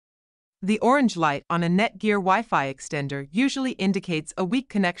The orange light on a Netgear Wi-Fi extender usually indicates a weak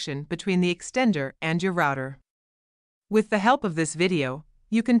connection between the extender and your router. With the help of this video,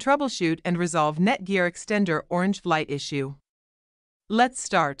 you can troubleshoot and resolve Netgear Extender orange light issue. Let's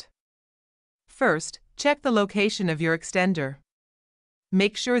start. First, check the location of your extender.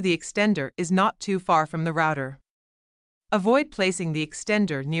 Make sure the extender is not too far from the router. Avoid placing the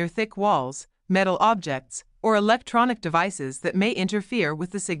extender near thick walls, metal objects, or electronic devices that may interfere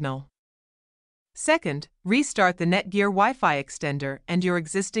with the signal. Second, restart the Netgear Wi-Fi extender and your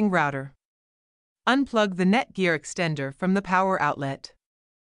existing router. Unplug the Netgear extender from the power outlet.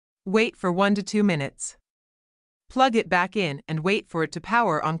 Wait for 1 to 2 minutes. Plug it back in and wait for it to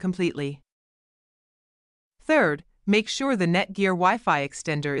power on completely. Third, make sure the Netgear Wi-Fi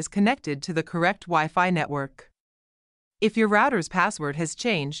extender is connected to the correct Wi-Fi network. If your router's password has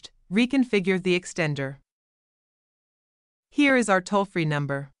changed, reconfigure the extender. Here is our toll-free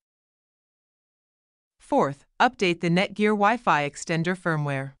number. Fourth, update the Netgear Wi-Fi extender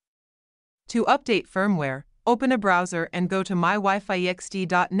firmware. To update firmware, open a browser and go to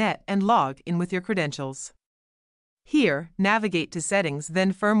mywifi.net and log in with your credentials. Here, navigate to Settings,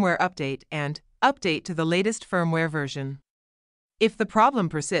 then Firmware Update and update to the latest firmware version. If the problem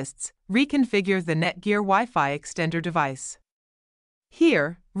persists, reconfigure the Netgear Wi-Fi extender device.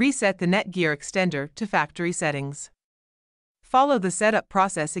 Here, reset the Netgear extender to factory settings. Follow the setup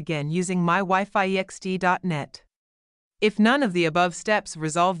process again using mywifi.net. If none of the above steps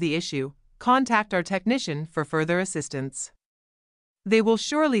resolve the issue, contact our technician for further assistance. They will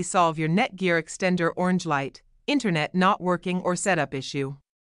surely solve your Netgear extender orange light, internet not working or setup issue.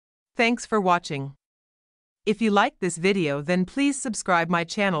 Thanks for watching. If you liked this video, then please subscribe my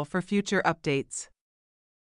channel for future updates.